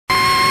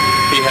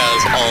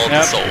has all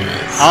the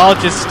souls. I'll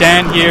just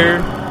stand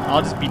here.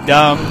 I'll just be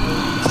dumb.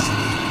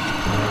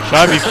 Should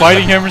I be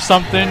fighting him or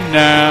something?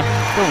 Nah,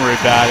 don't worry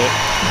about it.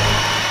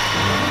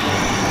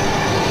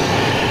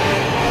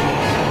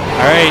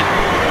 Alright,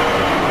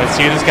 let's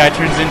see what this guy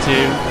turns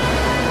into.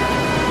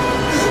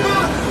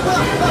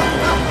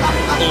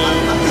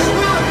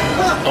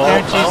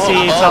 Don't you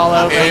see, it's all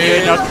over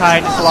here, no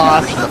kindness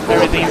lost,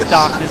 everything's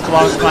darkness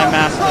belongs to my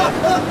master.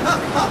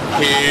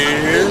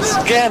 Here's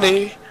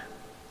Ganny.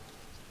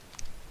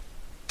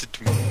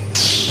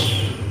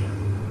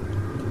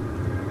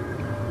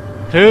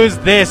 Who's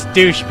this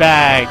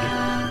douchebag?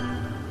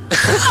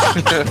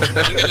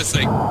 I'm gonna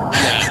say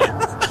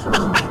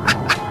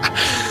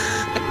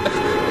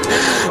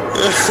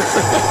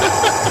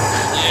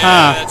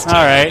Huh, that's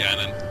alright.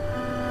 Ganon.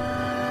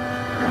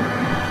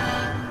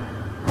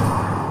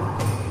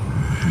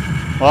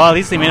 Well, at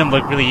least they made him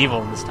look really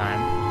evil this time.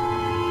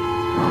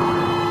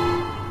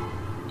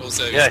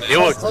 Also, his Yeah, name he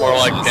looks more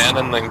like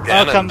Ganon than Ganon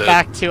Welcome did.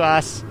 back to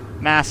us,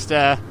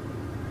 Master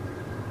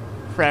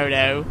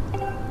Frodo.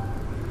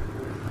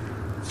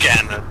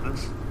 Ganon.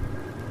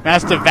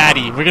 Master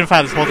Vatty. We're gonna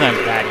fight this whole time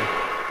as Vatty.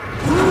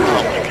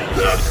 Oh my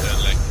god.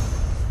 Certainly.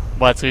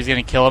 What, so he's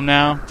gonna kill him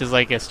now? Just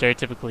like a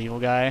stereotypical evil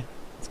guy?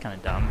 It's kinda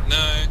dumb.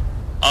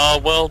 No.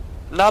 Well,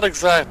 not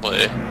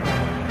exactly.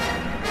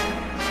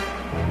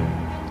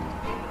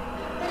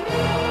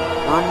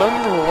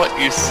 Remember what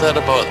you said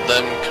about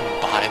them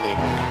combining?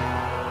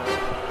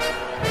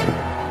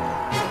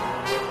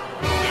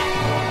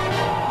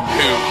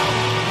 Who?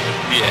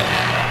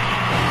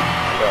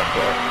 Yeah. About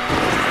that.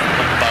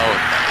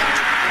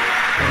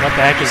 What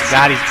the heck is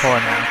Vatty's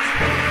pulling out?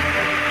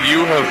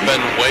 You have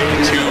been way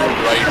too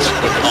right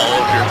with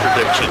all of your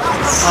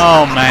predictions.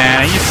 Oh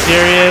man, are you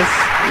serious?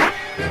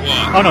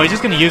 What? Oh no, he's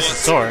just gonna use the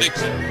sword.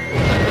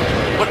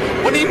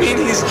 What do you mean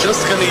he's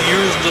just gonna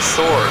use the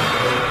sword?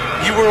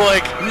 You were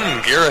like,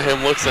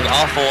 Girahim looks an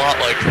awful lot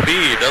like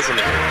B, doesn't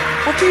he?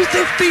 What do you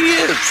think B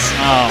is?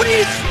 Oh. What do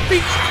you think B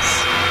is?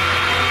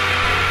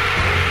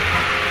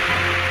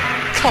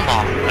 Come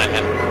on,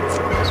 man.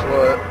 Guess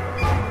what?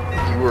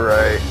 You were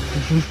right.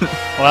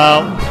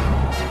 Well,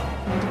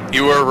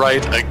 You were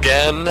right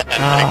again and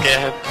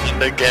again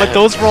and again. but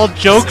those were all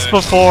jokes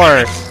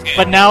before.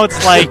 But now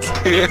it's like,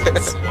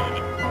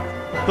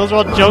 those were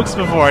all jokes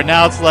before.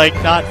 Now it's like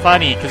not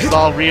funny because it's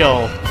all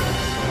real,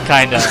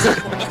 kinda.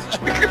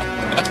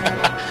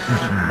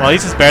 Well, at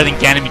least it's better than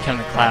Ganon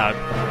becoming a cloud.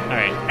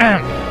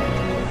 Alright.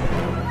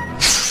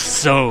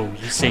 So,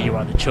 you say you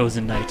are the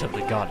chosen knight of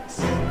the goddess.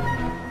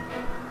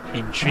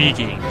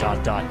 Intriguing, ...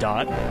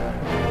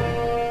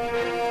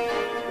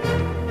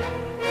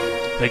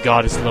 The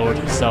goddess lowered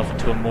herself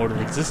into a mortal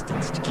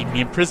existence to keep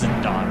me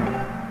imprisoned, ...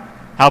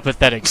 How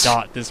pathetic, ...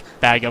 This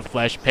bag of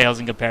flesh pales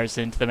in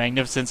comparison to the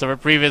magnificence of her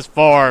previous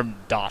form, ...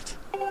 This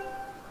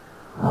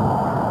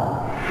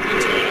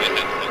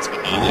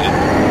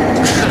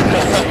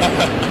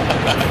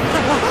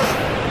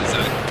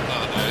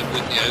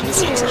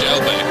one's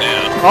jailbait now.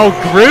 Oh,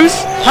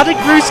 Groose? How did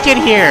Groose get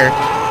here?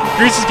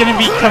 Groose is gonna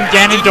become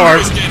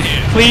Ganondorf. Get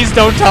here. Please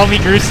don't tell me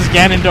Groose is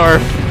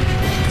Ganondorf.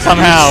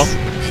 Somehow.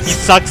 He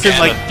sucks in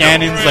like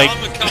Ganon's like...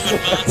 I'm a common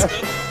master.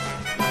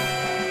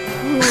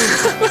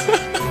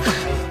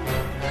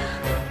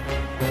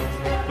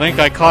 Link,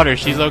 I caught her.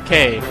 She's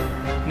okay.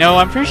 No,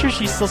 I'm pretty sure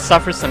she still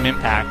suffers some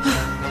impact.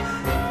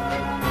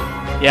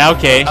 Yeah,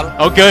 okay.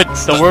 Oh, good.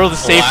 The world is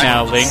safe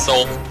now, Link. The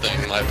soul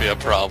thing might be a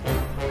problem.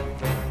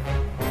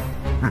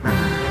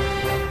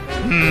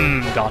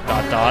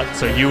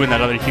 So you and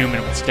that other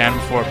human would stand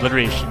before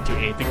obliteration to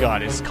aid the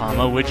goddess,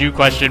 comma, would you,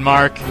 question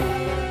mark?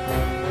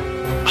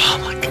 Oh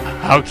my god.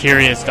 How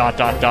curious, ...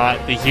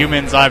 The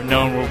humans I've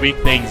known were weak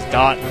things, ...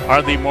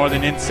 Hardly more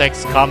than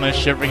insects, comma,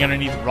 shivering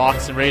underneath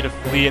rocks and ready to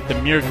flee at the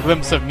mere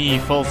glimpse of me,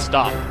 full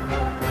stop.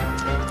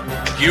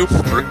 You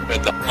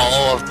ruined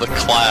all of the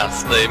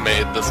class they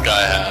made this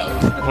guy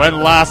have.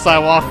 When last I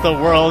walked the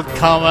world,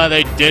 comma,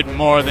 they did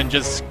more than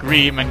just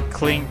scream and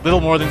cling,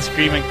 little more than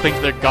scream and cling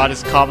to their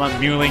goddess, comma,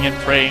 mewling and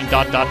praying, ...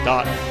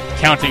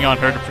 Counting on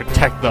her to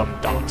protect them, ...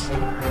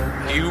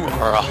 You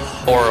are a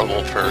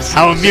horrible person.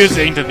 How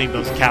amusing to think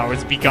those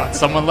cowards begot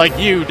someone like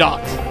you, ...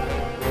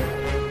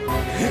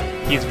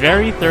 He's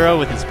very thorough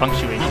with his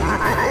punctuation.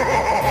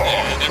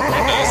 And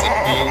everyone knows that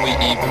only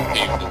evil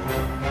people,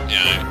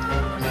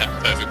 have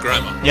perfect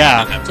grammar.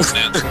 Yeah. Don't have to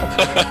pronounce it.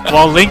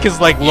 While Link is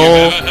like, You've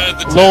lol, ever heard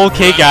the term lol,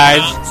 okay,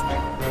 guys. pronounced?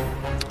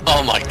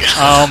 Oh my god.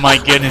 Oh my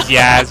goodness,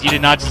 Yaz, you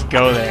did not just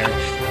go there.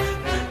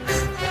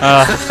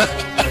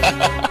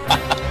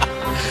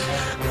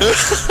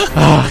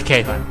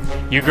 Okay, fine.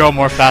 You grow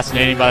more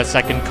fascinating by the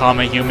second,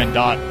 comma, human, ...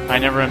 I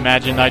never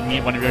imagined I'd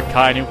meet one of your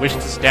kind who wished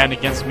to stand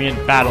against me in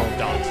battle, ...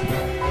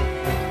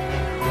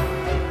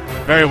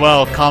 Very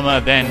well,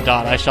 comma, then, ...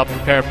 I shall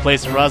prepare a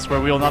place for us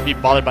where we will not be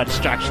bothered by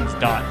distractions, ...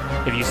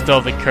 If you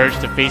still have the courage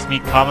to face me,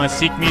 comma,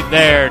 seek me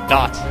there, ...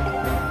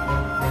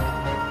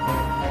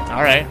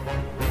 Alright.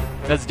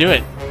 Let's do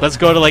it. Let's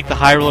go to, like, the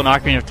Hyrule and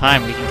Ocarina of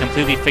Time. We can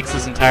completely fix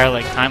this entire,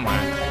 like,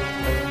 timeline.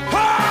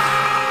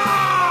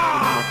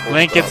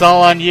 Link, it's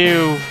all on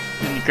you.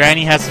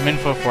 Granny has some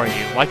info for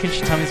you. Why couldn't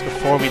she tell me this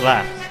before we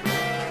left?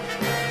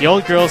 The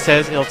old girl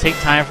says it'll take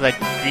time for that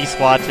grease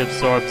wad to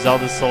absorb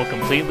Zelda's soul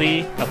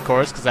completely, of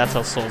course, because that's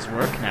how souls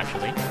work,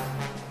 naturally.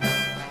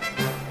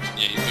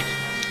 Yeah, you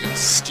could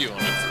stew on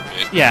it for a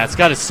bit. Yeah, it's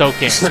got to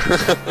soak in.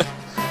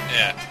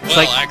 Yeah. It's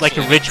Well, like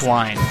a rich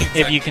wine.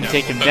 If you can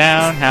take him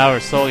down, how her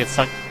soul gets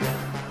sucked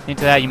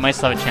into that, you might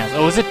still have a chance.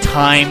 Oh, is it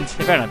timed?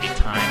 It better not be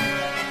timed.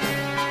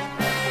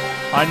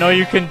 I know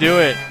you can do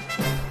it.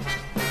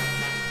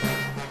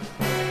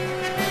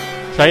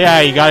 So yeah,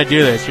 you gotta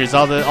do this. Here's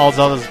all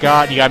Zelda's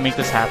got. You gotta make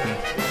this happen.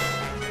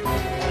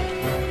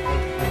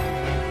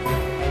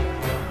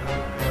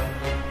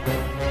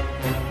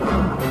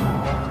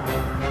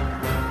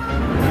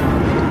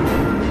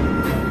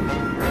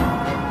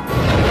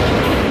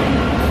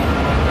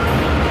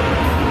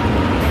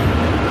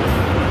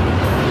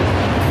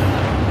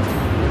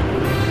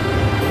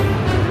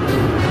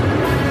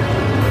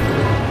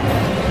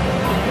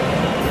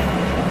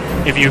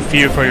 If you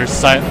fear for your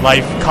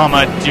life,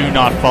 comma, do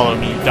not follow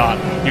me, dot.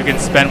 You can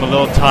spend what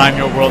little time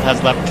your world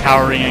has left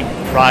cowering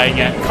and crying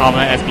at, comma,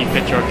 as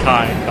befits your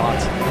kind, dot.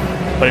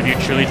 But if you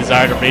truly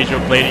desire to raise your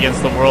blade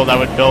against the world I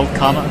would build,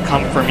 comma,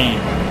 come for me.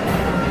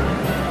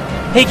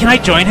 Hey, can I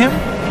join him?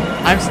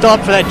 I'm still up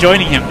for that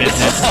joining him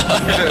business.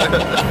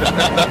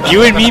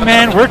 You and me,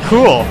 man, we're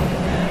cool.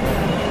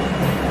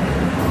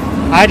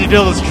 I had to do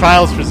those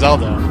trials for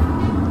Zelda.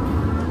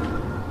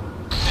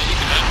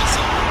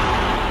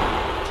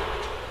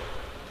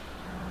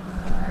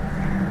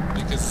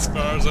 As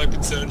far as I'm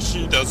concerned,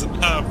 she doesn't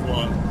have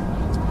one.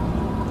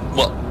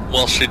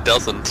 Well, she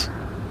doesn't.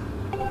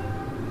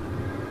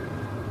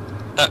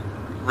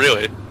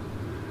 Really?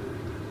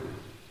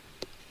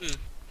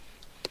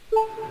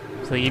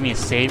 So they give me a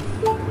save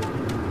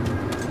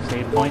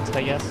points,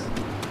 I guess.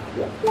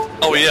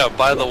 Oh yeah,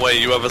 by the way,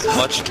 you have as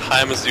much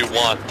time as you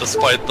want,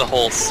 despite the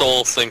whole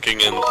soul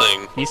sinking in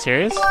thing. Are you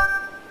serious?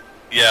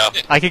 Yeah.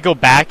 I could go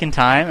back in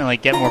time and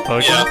like get more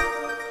potions?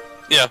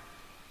 Yeah.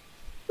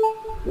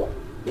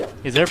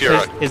 Is there You're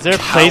a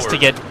place to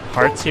get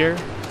hearts here?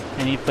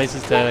 Any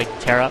places to like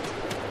tear up?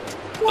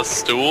 The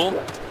stool?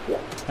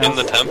 In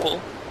the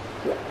temple?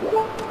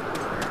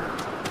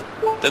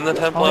 Didn't the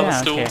temple have a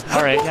stool? Okay.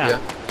 Alright, yeah.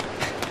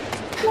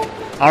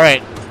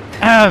 Alright.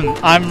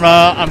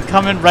 I'm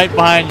coming right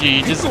behind you.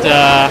 You just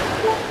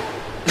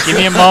give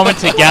me a moment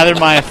to gather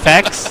my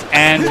effects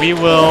and we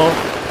will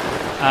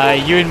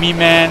you and me,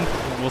 man,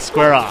 will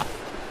square off.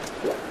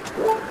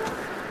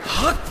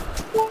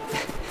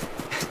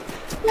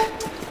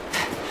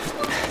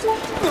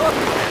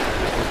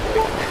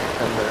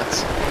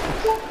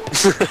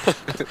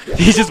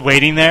 He's just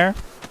waiting there?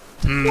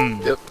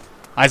 Yep.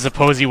 I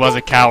suppose he was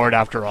a coward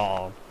after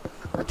all.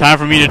 Time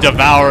for me to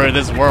devour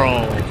this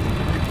world.